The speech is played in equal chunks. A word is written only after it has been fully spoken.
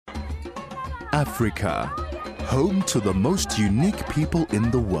Africa, home to the most unique people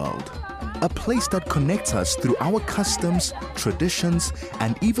in the world. A place that connects us through our customs, traditions,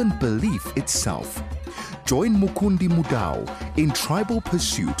 and even belief itself. Join Mukundi Mudau in Tribal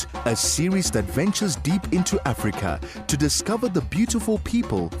Pursuit, a series that ventures deep into Africa to discover the beautiful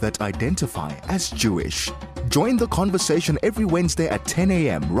people that identify as Jewish. Join the conversation every Wednesday at 10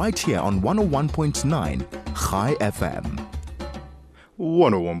 a.m. right here on 101.9 Chai FM.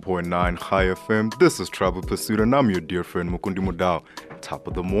 101.9 Chai FM. This is Tribal Pursuit and I'm your dear friend Mukundi Mudau. Top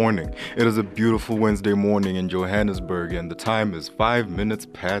of the morning. It is a beautiful Wednesday morning in Johannesburg and the time is 5 minutes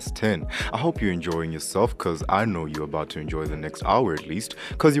past 10. I hope you're enjoying yourself because I know you're about to enjoy the next hour at least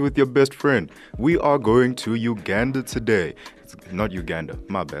because you're with your best friend. We are going to Uganda today. It's not Uganda,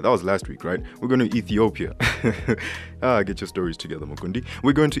 my bad. That was last week, right? We're going to Ethiopia. Get your stories together, Mukundi.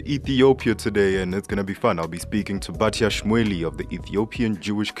 We're going to Ethiopia today and it's going to be fun. I'll be speaking to Batya Shmueli of the Ethiopian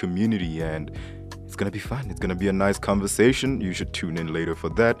Jewish community and it's going to be fun. It's going to be a nice conversation. You should tune in later for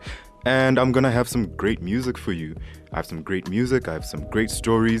that. And I'm going to have some great music for you. I have some great music. I have some great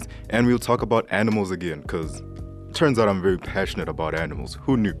stories. And we'll talk about animals again because it turns out I'm very passionate about animals.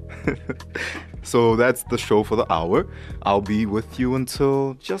 Who knew? So that's the show for the hour. I'll be with you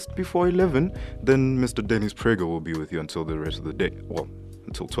until just before 11. Then Mr. Dennis Prager will be with you until the rest of the day. Well,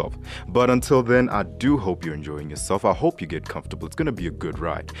 until 12. But until then, I do hope you're enjoying yourself. I hope you get comfortable. It's going to be a good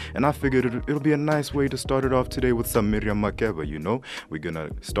ride. And I figured it'll be a nice way to start it off today with some Miriam Makeba, you know? We're going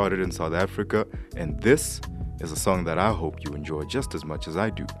to start it in South Africa. And this is a song that I hope you enjoy just as much as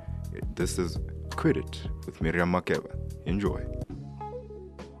I do. This is Quit It with Miriam Makeba. Enjoy.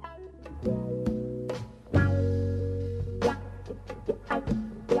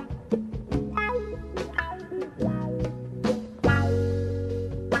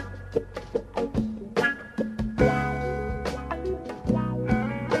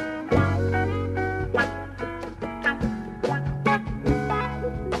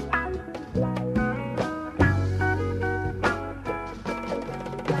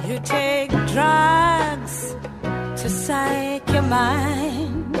 You take drugs to psych your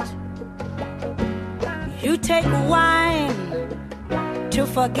mind. You take wine to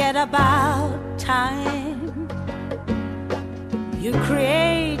forget about time. You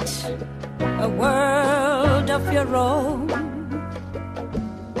create a world of your own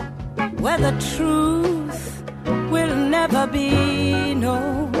where the truth will never be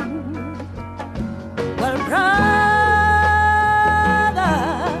known. Well, brother,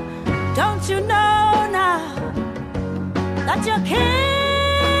 don't you know now that you're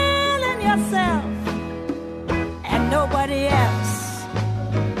killing yourself and nobody else?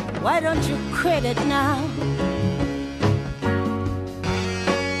 Why don't you quit it now?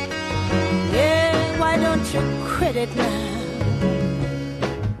 Yeah, why don't you quit it now?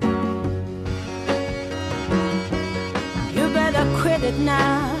 You better quit it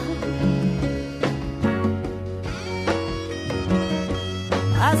now.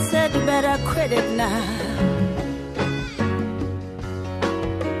 I said you better quit it now.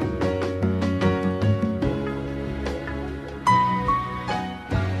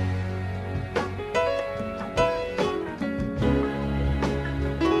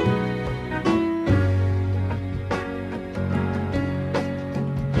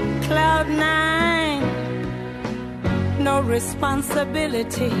 Cloud 9, no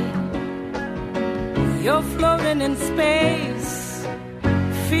responsibility. You're floating in space,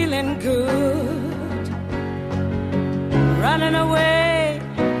 feeling good. Running away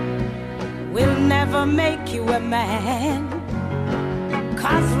will never make you a man,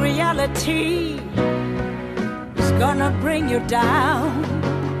 'cause reality is gonna bring you down.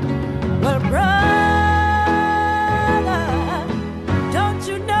 Well, brother, don't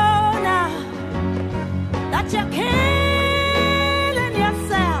you know now that you're killing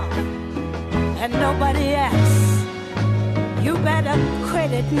yourself and nobody else? You better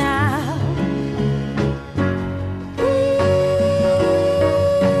quit it now. Ooh,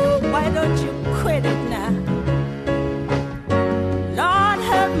 why don't you quit it now? Lord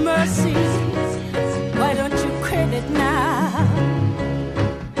have mercy, why don't you quit it now?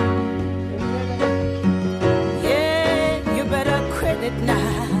 Yeah, you better quit it now.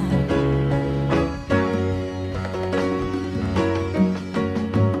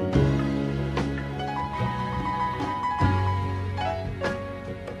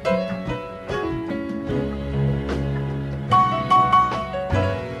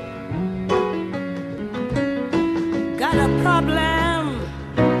 Problem,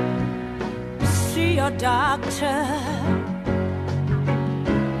 see your doctor.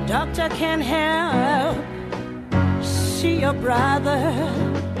 Doctor can't help, see your brother.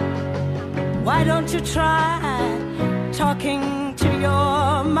 Why Why don't you try talking to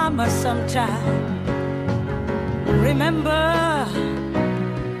your mama sometime? Remember,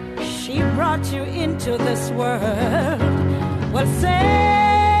 she brought you into this world. Well, sister,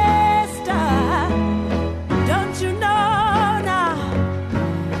 don't you know now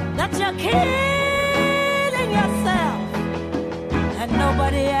that you're killing yourself and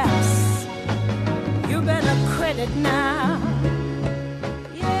nobody else? You better quit it now.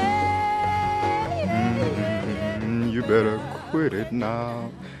 You better quit it now.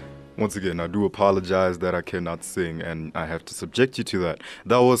 Once again, I do apologize that I cannot sing and I have to subject you to that.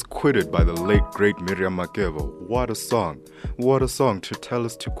 That was Quit It by the late, great Miriam Makeba. What a song. What a song to tell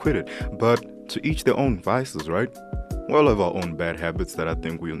us to quit it. But to each their own vices, right? We all have our own bad habits that I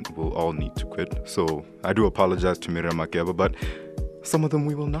think we will all need to quit. So I do apologize to Miriam Makeba, but some of them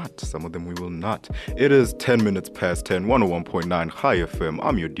we will not. Some of them we will not. It is 10 minutes past 10, 101.9 High FM.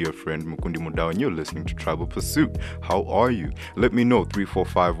 I'm your dear friend Mukundi Mudau, and you're listening to Tribal Pursuit. How are you? Let me know.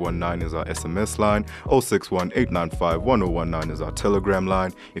 34519 is our SMS line. 061-895-1019 is our Telegram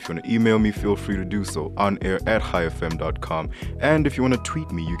line. If you want to email me, feel free to do so. On air at highfm.com. And if you want to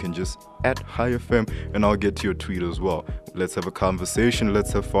tweet me, you can just at highfm, and I'll get to your tweet as well. Let's have a conversation.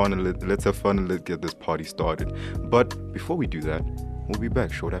 Let's have fun, and let's get this party started. But before we do that, we'll be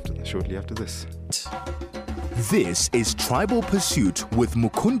back shortly after this. This is Tribal Pursuit with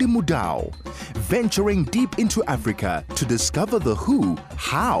Mukundi Mudau, venturing deep into Africa to discover the who,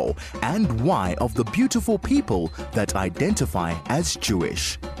 how, and why of the beautiful people that identify as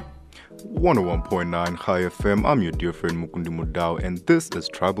Jewish. 101.9 High FM. I'm your dear friend Mukundi Mudau, and this is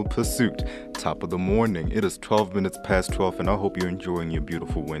Tribal Pursuit, top of the morning. It is 12 minutes past 12, and I hope you're enjoying your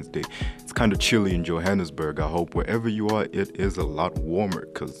beautiful Wednesday. It's kind of chilly in Johannesburg. I hope wherever you are, it is a lot warmer,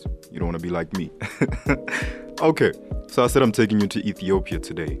 because you don't want to be like me. Okay, so I said I'm taking you to Ethiopia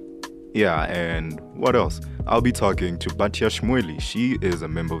today. Yeah, and what else? I'll be talking to Batia Shmueli. She is a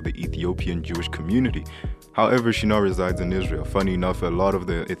member of the Ethiopian Jewish community. However, she now resides in Israel. Funny enough, a lot of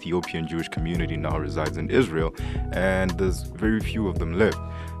the Ethiopian Jewish community now resides in Israel, and there's very few of them left.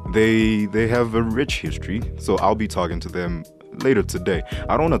 They have a rich history, so I'll be talking to them later today.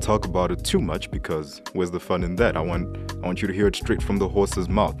 I don't want to talk about it too much because where's the fun in that? I want you to hear it straight from the horse's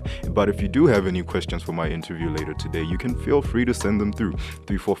mouth. But if you do have any questions for my interview later today, you can feel free to send them through.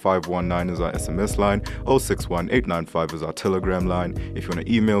 34519 is our SMS line. 061-895 is our Telegram line. If you want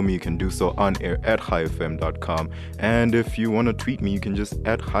to email me, you can do so on air at highfm.com. And if you want to tweet me, you can just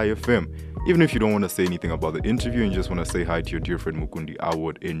at highfm. Even if you don't want to say anything about the interview and just want to say hi to your dear friend Mukundi, I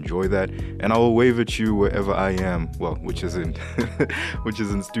would enjoy that. And I will wave at you wherever I am, well, which is in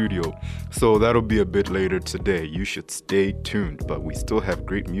studio. So that'll be a bit later today. You should stay tuned, but we still have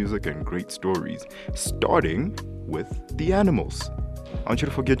great music and great stories, starting with the animals. I want you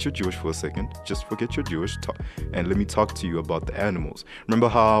to forget your Jewish for a second. Just forget your Jewish and let me talk to you about the animals. Remember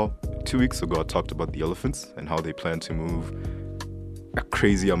how 2 weeks ago I talked about the elephants and how they plan to move a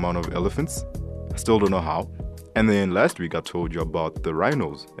crazy amount of elephants? I still don't know how. And then last week I told you about the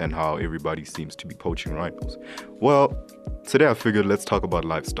rhinos and how everybody seems to be poaching rhinos. Well, today I figured let's talk about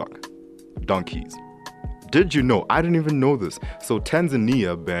livestock. Donkeys. Did you know? I didn't even know this. So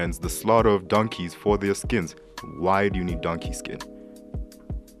Tanzania bans the slaughter of donkeys for their skins. Why do you need donkey skin?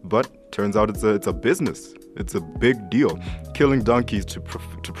 But turns out it's a business. It's a big deal. Killing donkeys to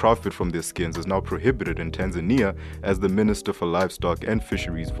profit from their skins is now prohibited in Tanzania as the Minister for Livestock and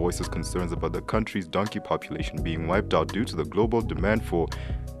Fisheries voices concerns about the country's donkey population being wiped out due to the global demand for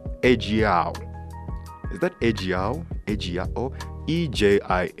ejiao. Is that ejiao? Ejiao?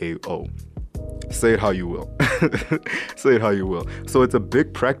 E-J-I-A-O. Say it how you will. Say it how you will. So it's a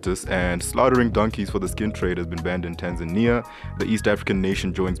big practice, and slaughtering donkeys for the skin trade has been banned in Tanzania. The East African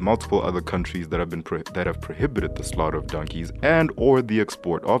nation joins multiple other countries that have prohibited the slaughter of donkeys and or the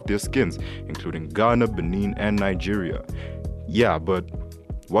export of their skins, including Ghana, Benin, and Nigeria. Yeah, but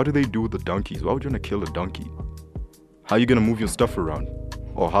what do they do with the donkeys? Why would you want to kill a donkey? How are you going to move your stuff around?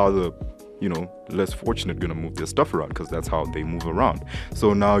 Or how the, less fortunate going to move their stuff around? Because that's how they move around.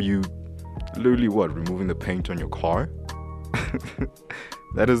 So now you literally removing the paint on your car?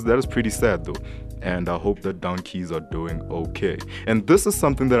 That is pretty sad though, and I hope that donkeys are doing okay. And this is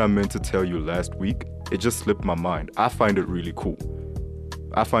something that I meant to tell you last week. It just slipped my mind. I find it really cool.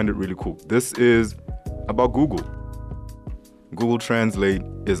 This is about Google. Google Translate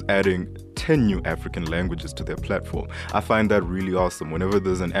is adding 10 new African languages to their platform. I find that really awesome. Whenever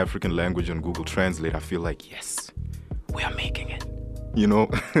there's an African language on Google Translate, I feel like, yes, we are making it.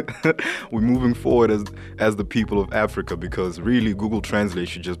 We're moving forward as the people of Africa, because really Google Translate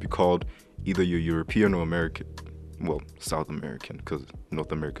should just be called either you're European or American. well, South American, because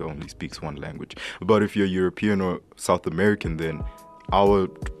North America only speaks one language. But if you're European or South American, then our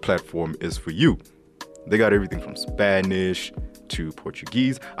platform is for you. They got everything from Spanish to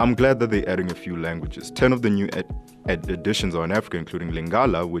Portuguese. I'm glad that they're adding a few languages. 10 of the new additions are in Africa, including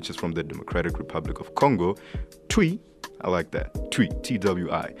Lingala, which is from the Democratic Republic of Congo, Twi, I like that, Twi,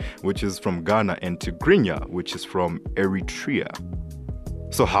 Twi, which is from Ghana, and Tigrinya, which is from Eritrea.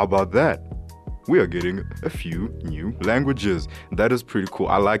 So how about that? We are getting a few new languages. That is pretty cool.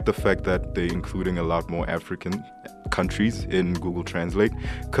 I like the fact that they're including a lot more African countries in Google Translate,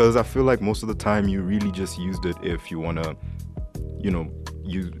 because I feel like most of the time you really just used it if you want to,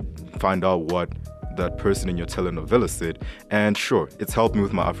 you find out what that person in your telenovela said. And sure, it's helped me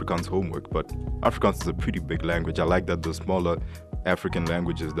with my Afrikaans homework, but Afrikaans is a pretty big language. I like that the smaller African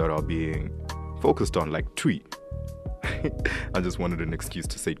languages that are being focused on, like Twi. I just wanted an excuse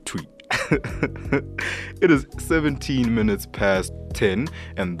to say Twi. It is 17 minutes past 10,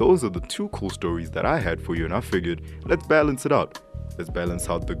 and those are the two cool stories that I had for you, and I figured, let's balance it out. Let's balance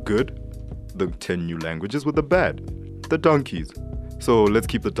out the good, the 10 new languages, with the bad, the donkeys. So let's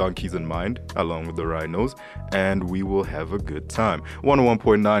keep the donkeys in mind, along with the rhinos, and we will have a good time.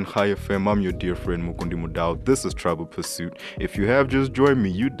 101.9 High FM, I'm your dear friend Mukundi Mudau. This is Tribal Pursuit. If you have just joined me,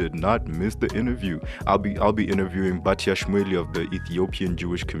 you did not miss the interview. I'll be interviewing Batya Shmueli of the Ethiopian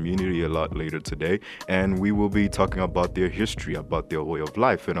Jewish community a lot later today, and we will be talking about their history, about their way of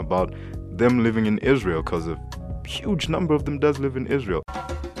life, and about them living in Israel, because a huge number of them does live in Israel.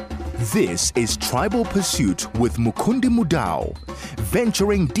 This is Tribal Pursuit with Mukundi Mudau,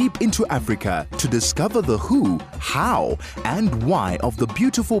 venturing deep into Africa to discover the who, how, and why of the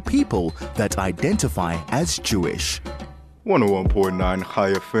beautiful people that identify as Jewish. 101.9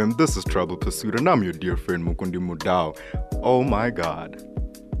 High FM, this is Tribal Pursuit, and I'm your dear friend Mukundi Mudau. Oh my God.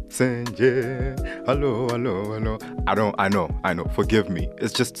 Senje, hello, hello, hello. I know, forgive me.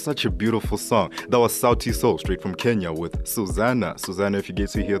 It's just such a beautiful song. That was Sauti Sol, straight from Kenya, with Susanna. Susanna, if you get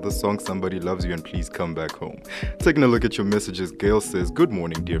to hear the song, somebody loves you and please come back home. Taking a look at your messages, Gail says, good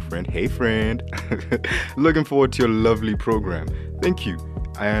morning, dear friend. Hey, friend. Looking forward to your lovely program. Thank you.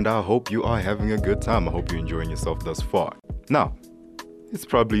 And I hope you are having a good time. I hope you're enjoying yourself thus far. Now, it's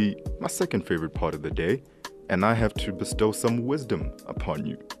probably my second favorite part of the day, and I have to bestow some wisdom upon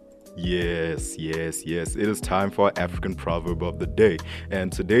you. Yes. It is time for our African proverb of the day.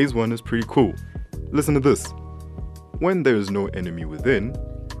 And today's one is pretty cool. Listen to this. When there is no enemy within,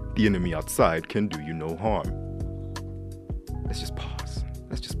 the enemy outside can do you no harm. Let's just pause.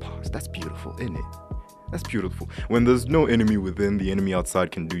 That's beautiful, isn't it? That's beautiful. When there's no enemy within, the enemy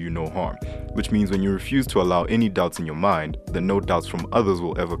outside can do you no harm. Which means when you refuse to allow any doubts in your mind, then no doubts from others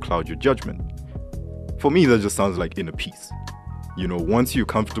will ever cloud your judgment. For me, that just sounds like inner peace. Once you're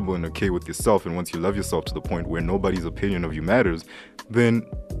comfortable and okay with yourself, and once you love yourself to the point where nobody's opinion of you matters, then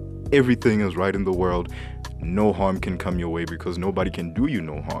everything is right in the world. No harm can come your way because nobody can do you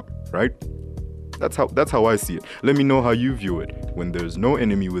no harm, right? That's how I see it. Let me know how you view it. When there's no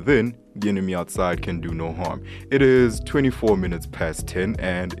enemy within, the enemy outside can do no harm. It is 24 minutes past 10,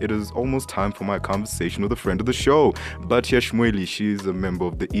 and it is almost time for my conversation with a friend of the show, Batya Shmueli. She's a member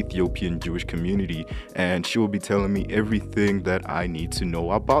of the Ethiopian Jewish community, and she will be telling me everything that I need to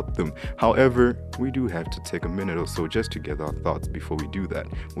know about them. However, we do have to take a minute or so just to gather our thoughts before we do that.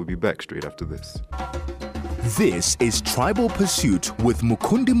 We'll be back straight after this. This is Tribal Pursuit with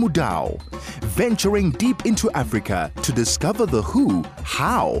Mukundi Mudau, venturing deep into Africa to discover the who,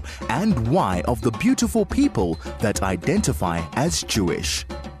 how, and why of the beautiful people that identify as Jewish.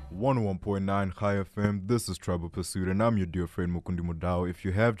 101.9 High FM, this is Tribal Pursuit, and I'm your dear friend Mukundi Mudau. If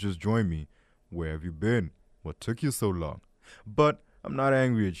you have just joined me, where have you been? What took you so long? But I'm not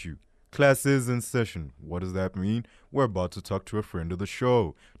angry at you. Class is in session. What does that mean? We're about to talk to a friend of the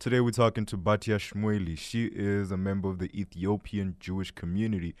show. Today we're talking to Batya Shmueli. She is a member of the Ethiopian Jewish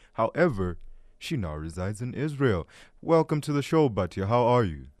community. However, she now resides in Israel. Welcome to the show, Batya. How are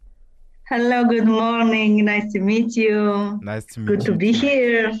you? Hello, good morning. Nice to meet you. Nice to meet you. Good to be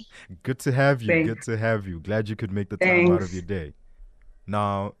here. Good to have you. Thanks. Good to have you. Glad you could make the time out of your day.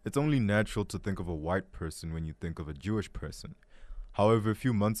 Now, it's only natural to think of a white person when you think of a Jewish person. However, a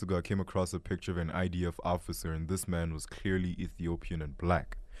few months ago, I came across a picture of an IDF officer, and this man was clearly Ethiopian and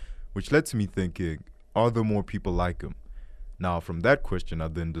black, which led to me thinking, are there more people like him? Now, from that question, I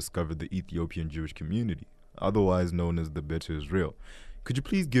then discovered the Ethiopian Jewish community, otherwise known as the Beta Israel. Could you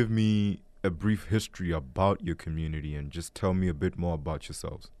please give me a brief history about your community and just tell me a bit more about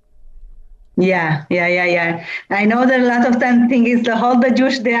yourselves? Yeah. I know that a lot of time think is all the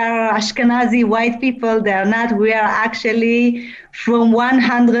Jewish, they are Ashkenazi white people. They are not. We are actually from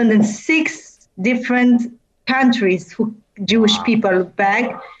 106 different countries who Jewish people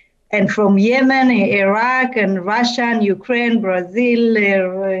back, and from Yemen, Iraq, and Russia, and Ukraine, Brazil,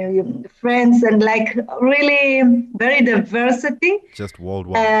 France, and like really very diversity. Just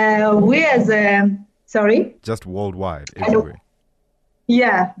worldwide. We as a sorry. Just worldwide, everywhere.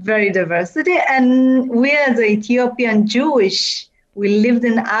 Yeah, very diversity. And we as Ethiopian Jewish, we lived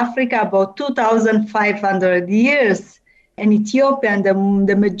in Africa about 2,500 years. In Ethiopia, and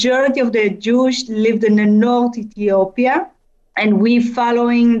the majority of the Jewish lived in the North Ethiopia. And we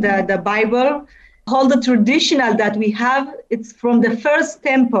following the Bible. All the traditional that we have, it's from the first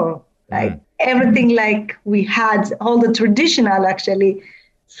temple. Like everything like we had, all the traditional actually,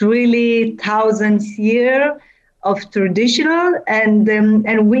 it's really thousands years of traditional, and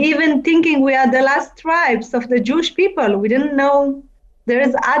we even thinking we are the last tribes of the Jewish people. We didn't know there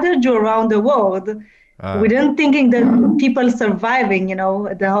is other Jew around the world. We didn't thinking that people surviving,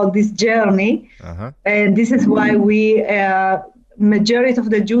 the whole this journey, and this is why we majority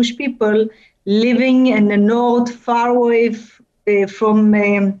of the Jewish people living in the north, far away from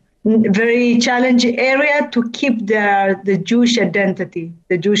a very challenging area to keep the Jewish identity,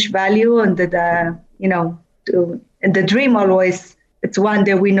 the Jewish value, and and the dream always, it's one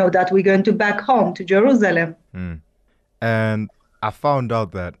day we know that we're going to back home to Jerusalem. And I found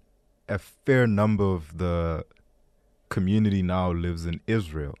out that a fair number of the community now lives in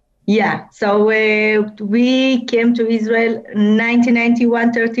Israel. Yeah, so we came to Israel in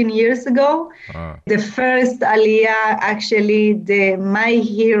 1991, 13 years ago. The first Aliyah, actually, my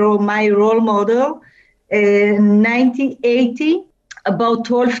hero, my role model, in 1980, about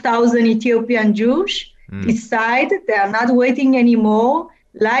 12,000 Ethiopian Jews decide they are not waiting anymore.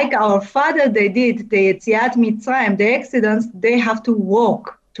 Like our father, they did, the Yetziat Mitzrayim, the Exodus, they have to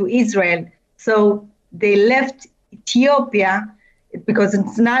walk to Israel. So they left Ethiopia because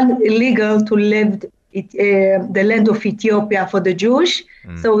it's not illegal to leave the land of Ethiopia for the Jewish.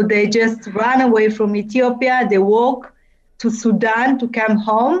 So they just ran away from Ethiopia. They walk to Sudan to come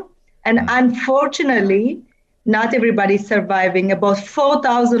home. And unfortunately, not everybody is surviving. About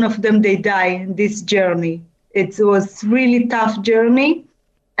 4,000 of them, they die in this journey. It was really tough journey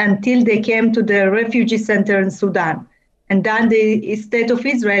until they came to the refugee center in Sudan. And then the state of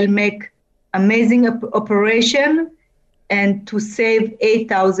Israel make amazing operation and to save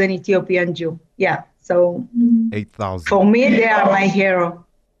 8,000 Ethiopian Jews. Yeah, so 8,000. For me, they are my hero.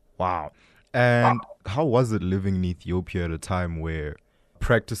 Wow. And how was it living in Ethiopia at a time where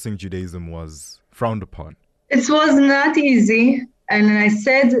practicing Judaism was frowned upon? It was not easy, and I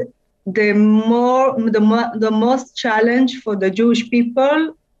said the most challenge for the Jewish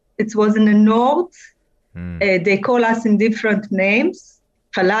people, it was in the north. They call us in different names.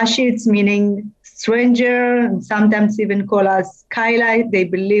 Falashi, it's meaning stranger, and sometimes even call us Kaila. They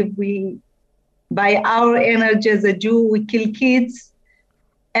believe by our energy as a Jew, we kill kids.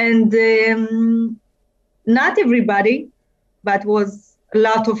 And not everybody, but was a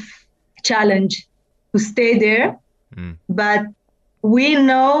lot of challenge to stay there. But we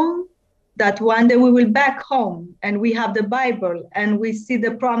know that one day we will back home, and we have the Bible, and we see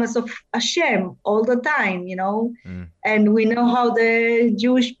the promise of Hashem all the time, and we know how the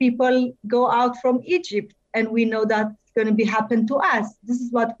Jewish people go out from Egypt, and we know that's going to be happen to us. This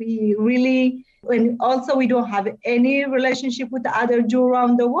is what we really, and also we don't have any relationship with the other Jew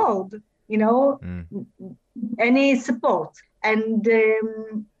around the world, any support. And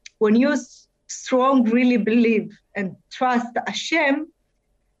when you strong really believe and trust Hashem,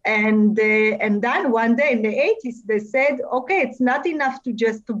 and then one day in the 80s, they said, okay, it's not enough to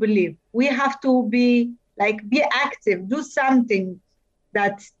just to believe. We have to be active, do something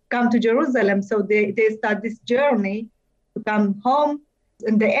that come to Jerusalem. So they start this journey to come home.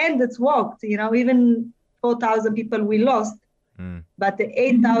 In the end, it's worked, even 4,000 people we lost, but the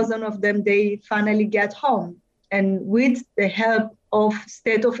 8,000 of them, they finally get home. And with the help of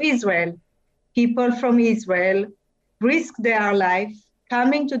State of Israel, people from Israel risk their life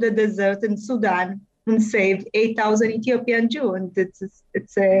coming to the desert in Sudan and saved 8,000 Ethiopian Jews. And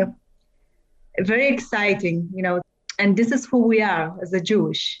it's a very exciting, and this is who we are as a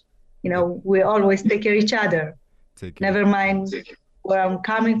Jewish. We always take care of each other. Never mind where I'm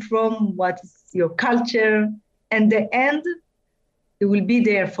coming from, what is your culture. And the end, it will be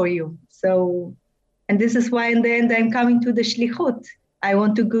there for you. So, and this is why in the end, I'm coming to the Shlichut. I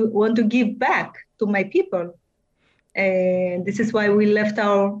want to give back to my people. And this is why we left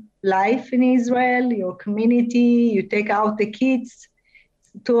our life in Israel, your community, you take out the kids,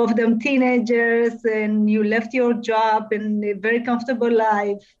 2 of them teenagers, and you left your job and a very comfortable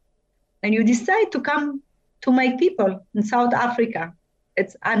life. And you decide to come to my people in South Africa.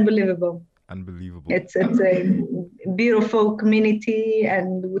 It's unbelievable. Unbelievable. It's a beautiful community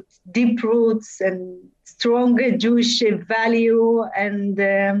and with deep roots and strong Jewish value and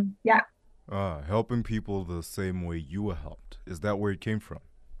yeah. Helping people the same way you were helped. Is that where it came from?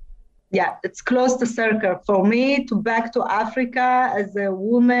 Yeah, it's close to circle for me to back to Africa as a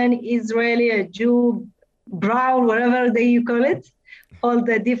woman, Israeli, a Jew, brown, whatever you call it, all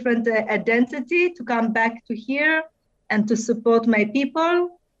the different identity to come back to here and to support my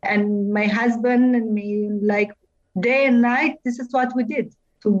people and my husband and me, like day and night. This is what we did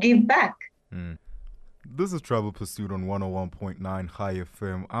to give back. This is Travel Pursuit on 101.9 High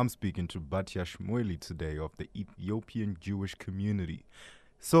FM. I'm speaking to Batya Shmueli today of the Ethiopian Jewish community.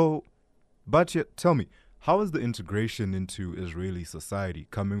 So, Batya, tell me, how is the integration into Israeli society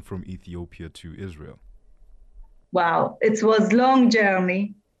coming from Ethiopia to Israel? Wow, it was long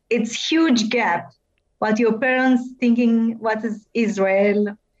journey. It's huge gap. What your parents thinking, what is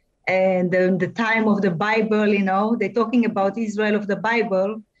Israel? And the time of the Bible, they're talking about Israel of the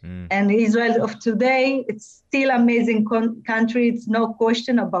Bible. And Israel of today, it's still amazing country. It's no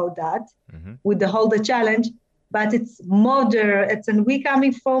question about that with the challenge, but it's modern. And we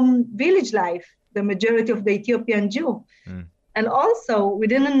coming from village life, the majority of the Ethiopian Jew. And also we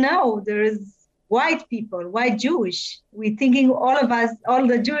didn't know there is white people, white Jewish. We thinking all of us, all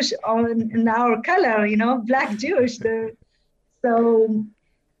the Jewish in our color, black Jewish. So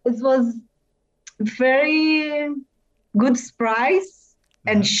it was very good surprise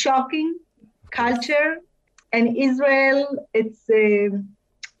and shocking culture. And Israel, it's a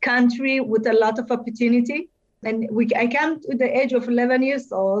country with a lot of opportunity. And I came to the age of 11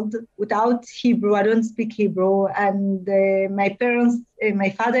 years old without Hebrew. I don't speak Hebrew. And my parents, my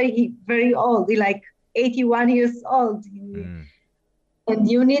father, he very old, he like 81 years old.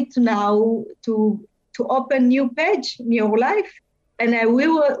 And you need to now to open new page in your life. And we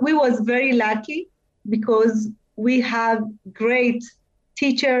was very lucky because we have great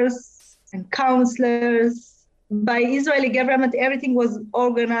teachers and counselors. By Israeli government, everything was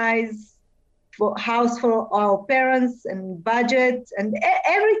organized for house for our parents and budget and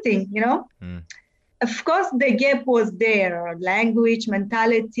everything, Of course, the gap was there, language,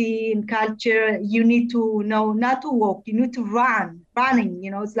 mentality, and culture. You need to know not to walk, you need to running,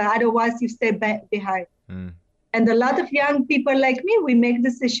 it's like otherwise you stay behind. And a lot of young people like me, we make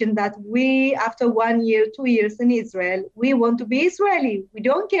decision that we, after 1 year, 2 years in Israel, we want to be Israeli. We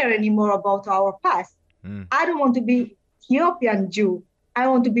don't care anymore about our past. I don't want to be Ethiopian Jew. I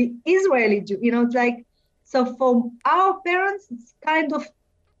want to be Israeli Jew. It's like, so for our parents, it's kind of,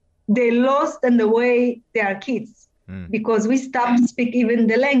 they lost in the way they are kids because we stopped to speak even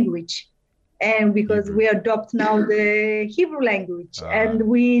the language. And because we adopt now the Hebrew language and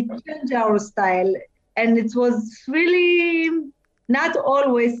we change our style. And it was really not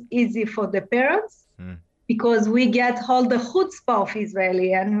always easy for the parents because we get all the chutzpah of Israeli.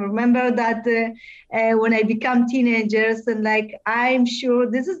 And remember that when I become teenagers and like, I'm sure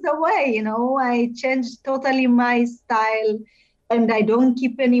this is the way, I changed totally my style and I don't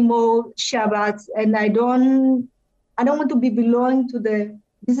keep any more Shabbats and I don't want to be belonging to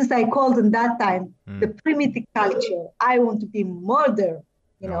this is I called in that time, the primitive culture. I want to be modern.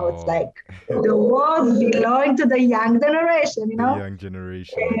 It's like the world belong to the young generation, The young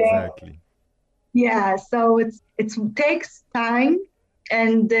generation, exactly. Yeah, so it takes time.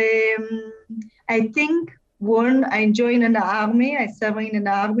 And I think when I joined in the army, I served in the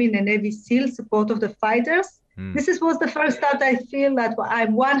army, in the Navy SEAL, support of the fighters. This was the first that I feel that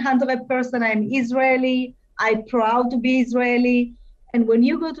I'm 100%, I'm Israeli, I'm proud to be Israeli. And when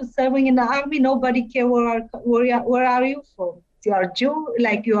you go to serving in the army, nobody cares where are you from. You are Jew,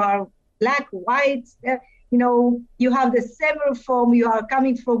 like you are black, white, you have the same form, you are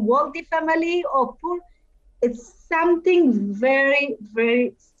coming from wealthy family or poor. It's something very,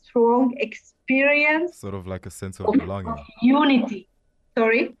 very strong experience. Sort of like a sense of belonging. Of unity.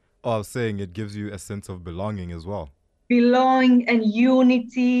 Sorry? I was saying it gives you a sense of belonging as well. Belonging and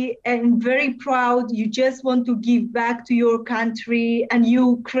unity and very proud. You just want to give back to your country and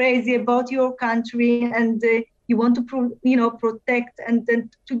you crazy about your country and you want to, protect and then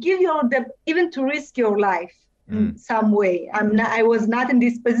to give even to risk your life in some way. I was not in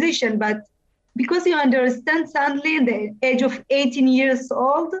this position, but because you understand suddenly at the age of 18 years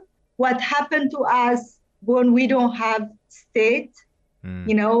old, what happened to us when we don't have state,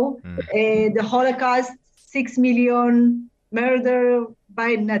 the Holocaust, 6 million murder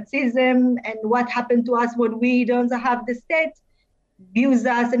by Nazism, and what happened to us when we don't have the state, abuse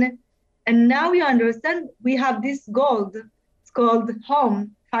us. And now you understand we have this goal. It's called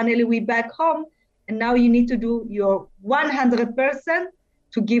home. Finally, we back home. And now you need to do your 100%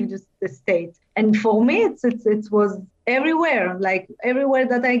 to give the state. And for me, it was everywhere. Like everywhere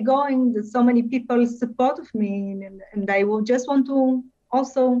that I go, and so many people support of me, and I will just want to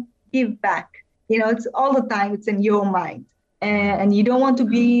also give back. It's all the time. It's in your mind, and you don't want to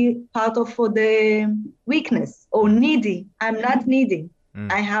be part of for the weakness or needy. I'm not needy.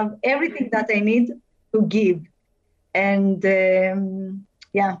 I have everything that I need to give, and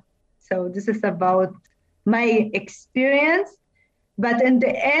So this is about my experience. But in the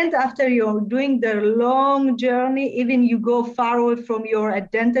end, after you're doing the long journey, even you go far away from your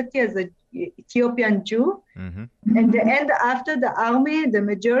identity as an Ethiopian Jew, in the end, after the army, the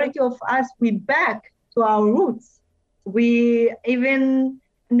majority of us, we back to our roots. We even,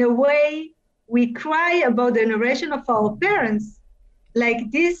 in a way, we cry about the generation of our parents.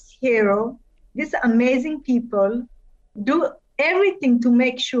 Like this hero, these amazing people do everything to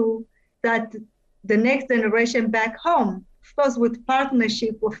make sure that the next generation back home, of course, with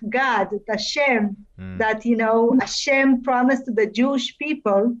partnership with God, with Hashem, that, Hashem promised to the Jewish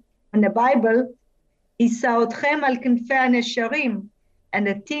people in the Bible, Isaotchem al kinfei nesharim, and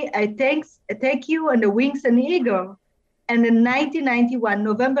I take you on the wings of an eagle. And in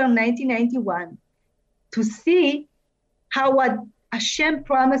November 1991, to see how what Hashem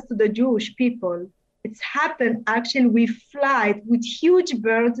promised to the Jewish people, it's happened. Actually, we fly with huge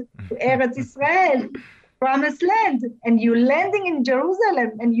birds to Eretz Israel, promised land, and you're landing in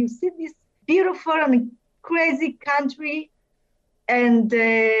Jerusalem, and you see this beautiful and crazy country. And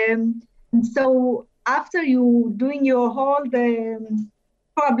so after you doing your whole the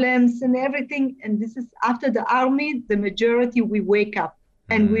problems and everything, and this is after the army, the majority, we wake up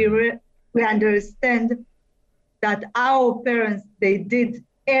and we understand that our parents, they did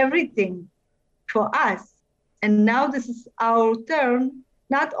everything for us. And now this is our turn,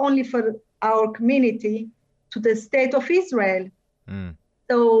 not only for our community, to the state of Israel.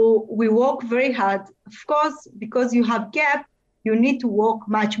 So we work very hard. Of course, because you have gap, you need to work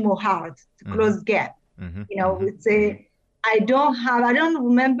much more hard to close gap. It's I don't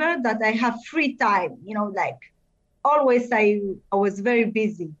remember that I have free time, like always I was very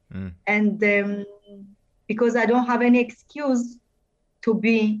busy. And because I don't have any excuse to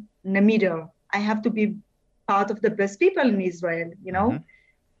be in the middle. I have to be part of the best people in Israel,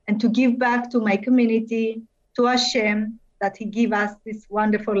 and to give back to my community, to Hashem, that He give us this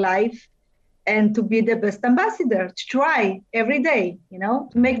wonderful life, and to be the best ambassador, to try every day, to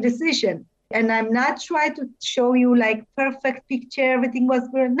make decision. And I'm not trying to show you like perfect picture, everything was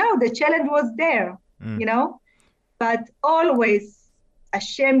good. No, the challenge was there, but always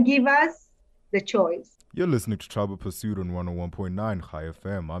Hashem give us the choice. You're listening to Tribal Pursuit on 101.9 Chai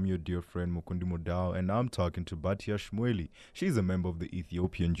FM. I'm your dear friend Mukundi Mudau, and I'm talking to Batya Shmueli. She's a member of the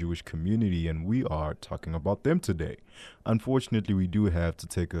Ethiopian Jewish community, and we are talking about them today. Unfortunately, we do have to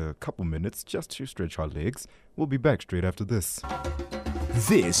take a couple minutes just to stretch our legs. We'll be back straight after this.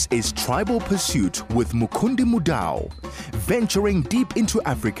 This is Tribal Pursuit with Mukundi Mudau, venturing deep into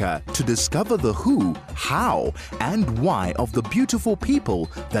Africa to discover the who, how, and why of the beautiful people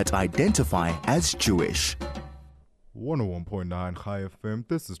that identify as Jewish. 101.9 Chai FM,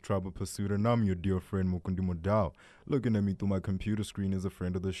 this is Tribal Pursuit, and I'm your dear friend Mukundi Mudau. Looking at me through my computer screen is a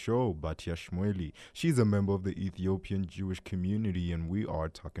friend of the show, Batya Shmueli. She's a member of the Ethiopian Jewish community, and we are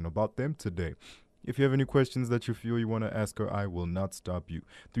talking about them today. If you have any questions that you feel you want to ask her, I will not stop you.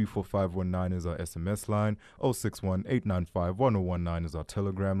 34519 is our SMS line. 061-895-1019 is our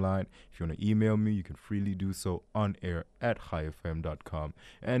Telegram line. If you want to email me, you can freely do so on air at highfm.com.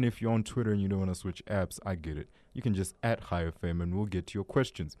 And if you're on Twitter and you don't want to switch apps, I get it. You can just at highfm and we'll get to your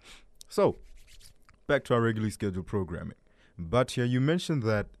questions. So, back to our regularly scheduled programming. Batya, you mentioned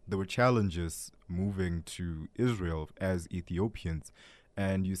that there were challenges moving to Israel as Ethiopians.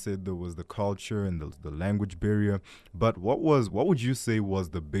 And you said there was the culture and the language barrier. But what would you say was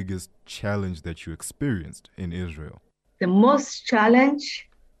the biggest challenge that you experienced in Israel? The most challenge,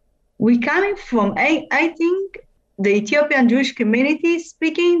 we coming from, I think, the Ethiopian Jewish community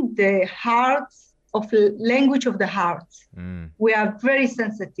speaking the heart of language of the heart. We are very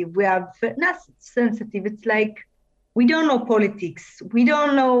sensitive. We are not sensitive. It's like we don't know politics. We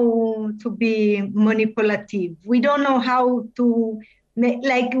don't know to be manipulative. We don't know how to...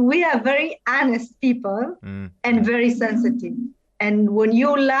 Like we are very honest people and very sensitive. And when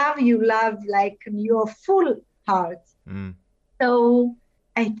you love like your full heart. So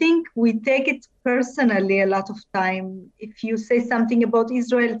I think we take it personally a lot of time. If you say something about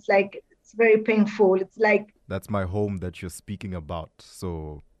Israel, it's like, it's very painful. It's like... That's my home that you're speaking about.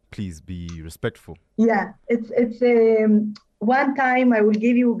 So please be respectful. Yeah, it's one time I will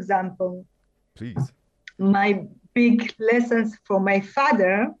give you example. Please. My big lessons from my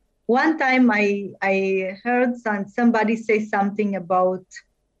father. One time I heard somebody say something about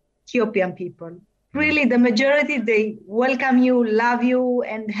Ethiopian people. Really, the majority, they welcome you, love you,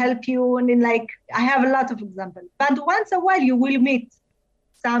 and help you. And then, like, I have a lot of examples. But once in a while, you will meet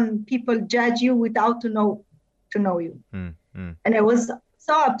some people judge you without to know you. And I was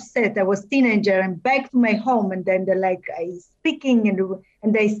so upset. I was a teenager and back to my home. And then they're like, I speaking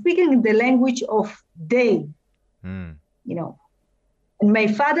and they speaking the language of they, you know. And my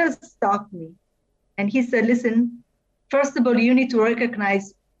father stopped me. And he said, listen, first of all, you need to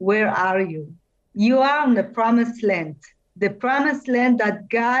recognize where are you? You are in the promised land that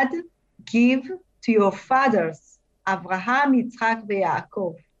God gave to your fathers, Abraham, Yitzhak, and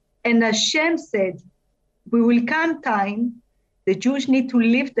Yaakov. And Hashem said, we will come time, the Jews need to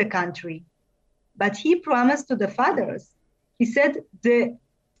leave the country. But he promised to the fathers, he said, the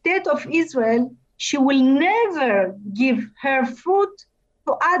state of Israel, she will never give her fruit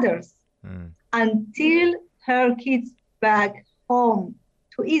to others until her kids back home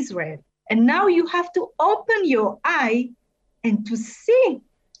to Israel. And now you have to open your eye and to see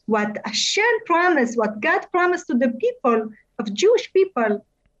what Hashem promised, what God promised to the people of Jewish people.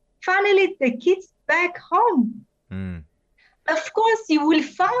 Finally, the kids back home. Of course, you will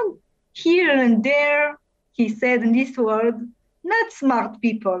find here and there, he said in this world, not smart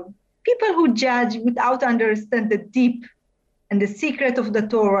people who judge without understand the deep and the secret of the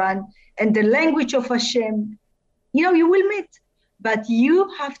Torah and the language of Hashem. You know, you will meet. But you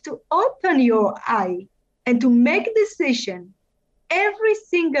have to open your eye and to make decision every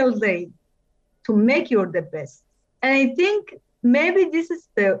single day to make you the best. And I think maybe this is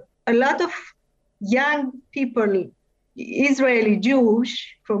a lot of young people, Israeli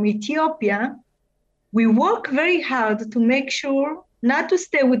Jewish from Ethiopia, we work very hard to make sure not to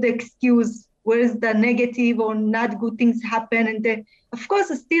stay with the excuse where is the negative or not good things happen. And of course,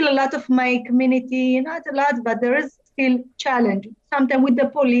 still a lot of my community, not a lot, but there is still challenge. Sometimes with the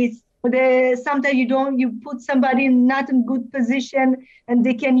police, sometimes you put somebody not in good position and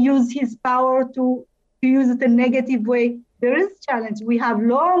they can use his power to use it in a negative way. There is challenge. We have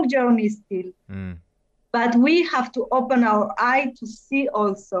long journeys still. But we have to open our eye to see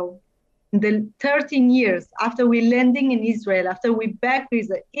also the 13 years after we landing in Israel, after we back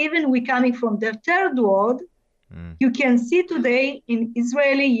Israel, even we coming from the third world, you can see today in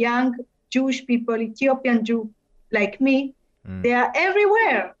Israeli young Jewish people, Ethiopian Jew like me, they are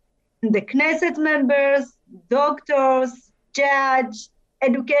everywhere. The Knesset members, doctors, judge,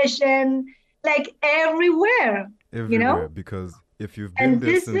 education, like everywhere. Everywhere, you know? Because if you've been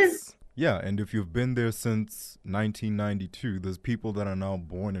there since... and if you've been there since 1992, there's people that are now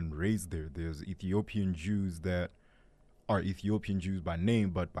born and raised there. There's Ethiopian Jews that are Ethiopian Jews by name,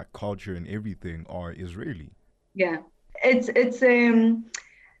 but by culture and everything are Israeli. Yeah, it's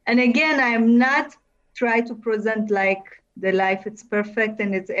and again, I'm not trying to present like the life it's perfect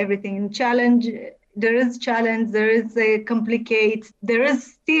and it's everything in challenge. There is challenge, there is a complicate, there is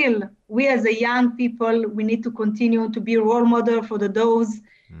still, we as a young people, we need to continue to be a role model for those.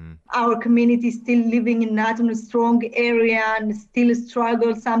 Our community is still living in not in a strong area and still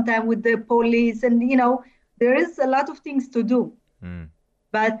struggle sometimes with the police. And, you know, there is a lot of things to do.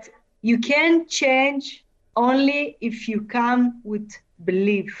 But you can change only if you come with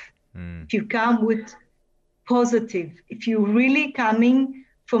belief, if you come with positive, if you're really coming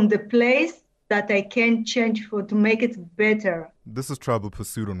from the place that I can change to make it better. This is Tribal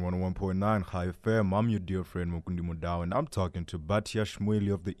Pursuit on 101.9 Chai FM. I'm your dear friend Mukundi Mudau, and I'm talking to Batya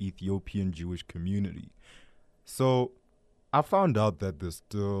Shmueli of the Ethiopian Jewish community. So I found out that there's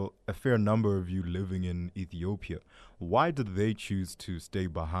still a fair number of you living in Ethiopia. Why did they choose to stay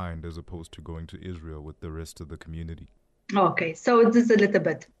behind as opposed to going to Israel with the rest of the community? Okay, so this is a little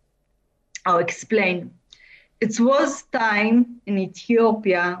bit. I'll explain. It was time in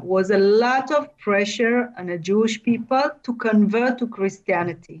Ethiopia was a lot of pressure on the Jewish people to convert to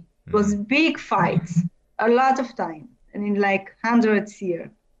Christianity. It was big fights, a lot of time, and in like hundreds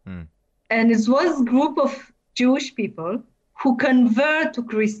years. And it was a group of Jewish people who convert to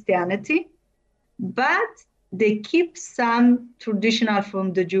Christianity, but they keep some traditional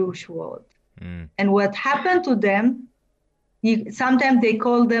from the Jewish world. And what happened to them, sometimes they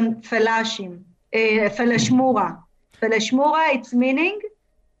call them felashim. Felashmura. Felashmura, its meaning,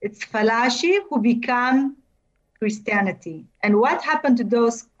 it's Falashi who become Christianity. And what happened to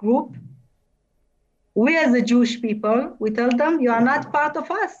those group? We as the Jewish people, we tell them, you are not part of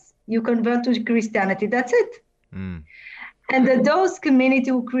us. You convert to Christianity, that's it. And those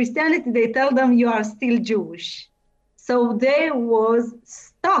community of Christianity, they tell them you are still Jewish. So they was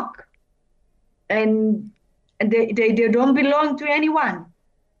stuck. And and they don't belong to anyone.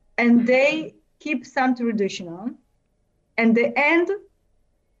 And they keep some traditional. And they end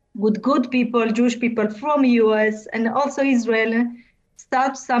with good people, Jewish people from US and also Israel,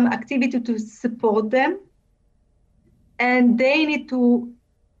 start some activity to support them. And they need to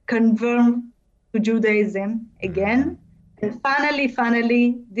convert to Judaism again. And finally,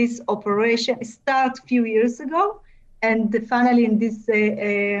 this operation started a few years ago. And finally, in this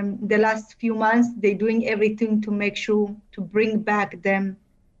the last few months, they're doing everything to make sure to bring back them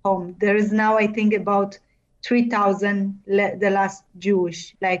home. There is now, I think, about 3,000 the last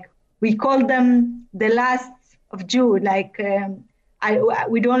Jewish. Like we call them the last of Jew. Like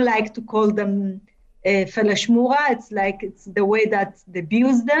we don't like to call them Falashmura. It's the way that they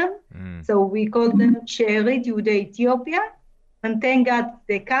abuse them. So we call them She'erit Yehudei Ethiopia. And thank God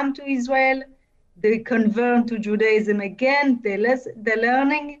they come to Israel. They convert to Judaism again. They're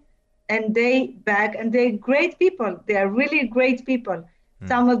learning, and they back, and they're great people. They are really great people.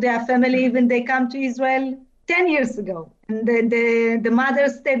 Some of their family, even they come to Israel 10 years ago, and the mother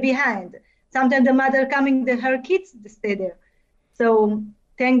stay behind. Sometimes the mother coming, her kids stay there. So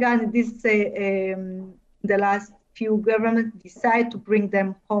thank God this the last few governments decide to bring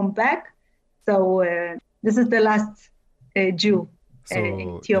them home back. So this is the last Jew. So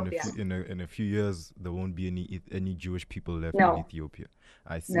Ethiopia. In a few years, there won't be any Jewish people left No. in Ethiopia.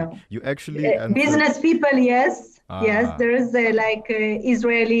 I see. No. You actually Business people, yes. Yes, there is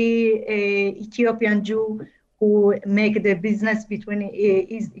Israeli Ethiopian Jew who make the business between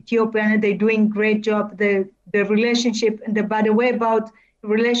Ethiopia, and they're doing great job. The relationship, and by the way, about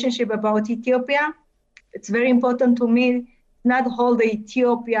relationship about Ethiopia, it's very important to me. Not all the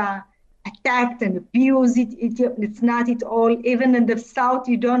Ethiopia attacked and abused Ethiopia. It's not at all. Even in the south,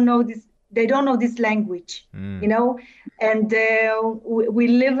 you don't know this. They don't know this language, you know. And we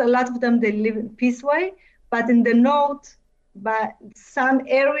live. A lot of them they live in peace way, but in the north, but some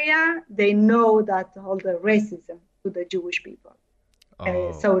area they know that all the racism to the Jewish people.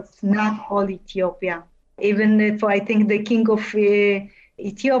 So it's not all Ethiopia. Even for I think the king of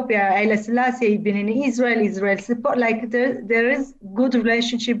Ethiopia, Haile Selassie, been in Israel support, like there is good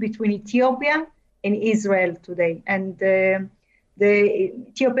relationship between Ethiopia and Israel today. And the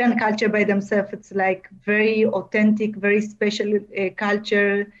Ethiopian culture by themselves, it's like very authentic, very special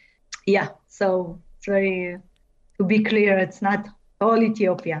culture. Yeah, so it's very, to be clear, it's not all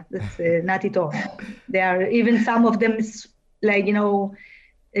Ethiopia. That's not at all. There are even some of them, like, you know,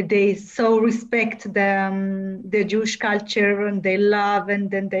 they so respect the Jewish culture, and they love,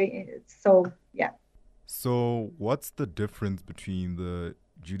 and then so yeah. So what's the difference between the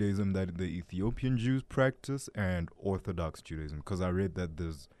Judaism that the Ethiopian Jews practice and Orthodox Judaism? Because I read that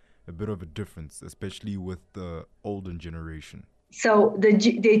there's a bit of a difference, especially with the older generation. So the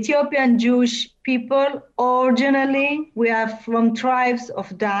Ethiopian Jewish people, originally, we are from tribes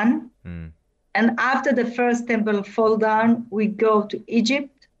of Dan. And after the first temple fall down, we go to Egypt,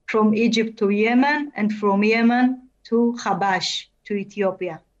 from Egypt to Yemen, and from Yemen to Habash, to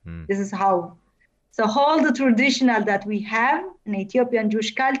Ethiopia. This is how. So all the traditional that we have in Ethiopian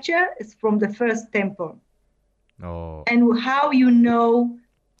Jewish culture is from the first temple. And how you know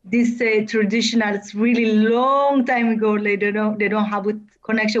this traditional, it's really long time ago, they don't have a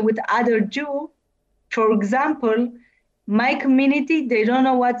connection with other Jew. For example, my community, they don't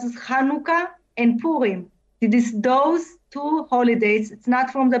know what is Hanukkah and Purim. It is those two holidays. It's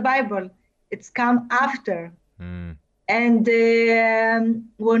not from the Bible. It's come after. And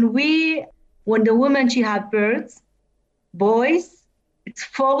when the woman, she had births, boys, it's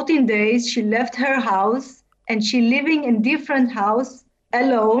 14 days. She left her house and she living in different house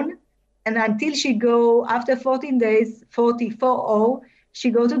alone. And until she go, after 14 days, 40, she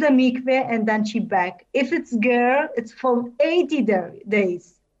go to the mikveh and then she back. If it's girl, it's for 80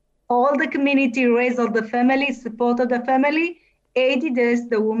 days. All the community raise all the family, support of the family. 80 days,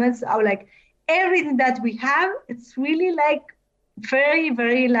 the women's are like, everything that we have, it's really like very,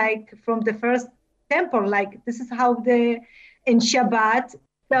 very like from the first temple. Like this is how in Shabbat.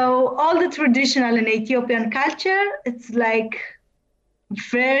 So all the traditional in Ethiopian culture, it's like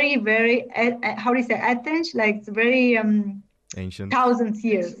very, very, how do you say, ancient? Like it's very ancient, thousands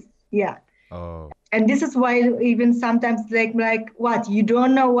years. Yeah. And this is why even sometimes like what you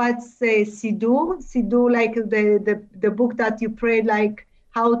don't know what's Siddur, like the book that you pray, like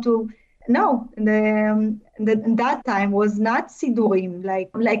how to. No, in that time was not Sidurim,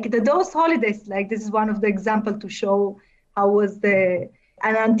 like those holidays. Like this is one of the example to show how was and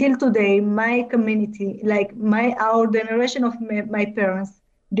until today, my community, like our generation of my parents,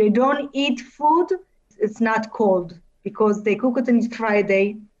 they don't eat food. It's not cold because they cook it on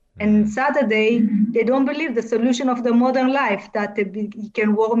Friday. And Saturday, they don't believe the solution of the modern life that you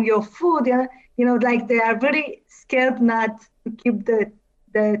can warm your food. Like they are very scared not to keep the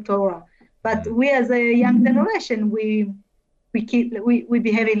Torah. But we, as a young generation, we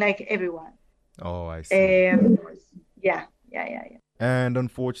behaving like everyone. Oh, I see. Yeah. And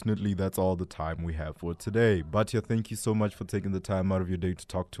unfortunately, that's all the time we have for today. Batya, thank you so much for taking the time out of your day to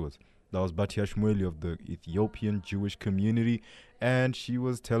talk to us. That was Batya Shmueli of the Ethiopian Jewish community, and she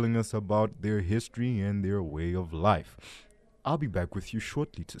was telling us about their history and their way of life. I'll be back with you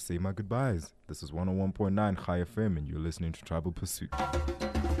shortly to say my goodbyes. This is 101.9 Chai FM, and you're listening to Tribal Pursuit.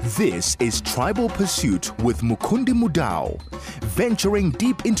 This is Tribal Pursuit with Mukundi Mudau, venturing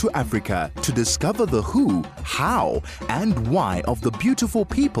deep into Africa to discover the who, how, and why of the beautiful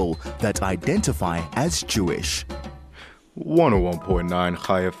people that identify as Jewish. 101.9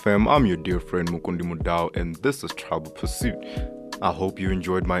 Chai FM. I'm your dear friend Mukundi Mudau, and this is Tribal Pursuit. I hope you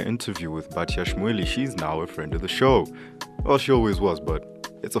enjoyed my interview with Batya Shmueli. She's now a friend of the show. Well, she always was, but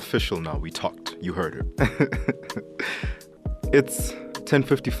it's official now. We talked. You heard her. It's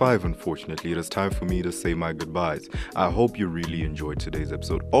 10:55, unfortunately. It is time for me to say my goodbyes. I hope you really enjoyed today's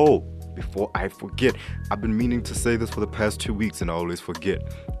episode. Oh, before I forget, I've been meaning to say this for the past 2 weeks and I always forget.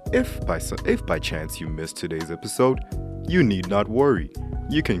 If by chance you missed today's episode, you need not worry.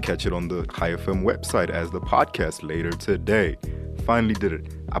 You can catch it on the Chai FM website as the podcast later today. Finally did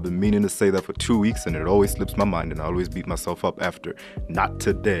it. I've been meaning to say that for 2 weeks and it always slips my mind and I always beat myself up after. Not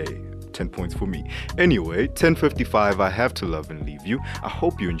today. 10 points for me. Anyway, 10:55, I have to love and leave you. I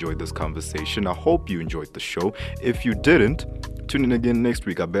hope you enjoyed this conversation. I hope you enjoyed the show. If you didn't, tune in again next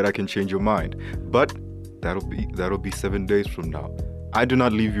week. I bet I can change your mind. But that'll be 7 days from now. I do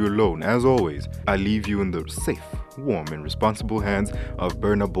not leave you alone. As always, I leave you in the safe, warm, and responsible hands of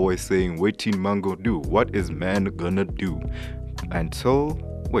Burna Boy saying, "Waiting mango do. What is man gonna do?" Until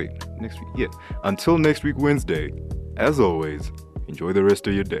next week Wednesday, as always, enjoy the rest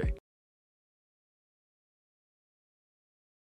of your day.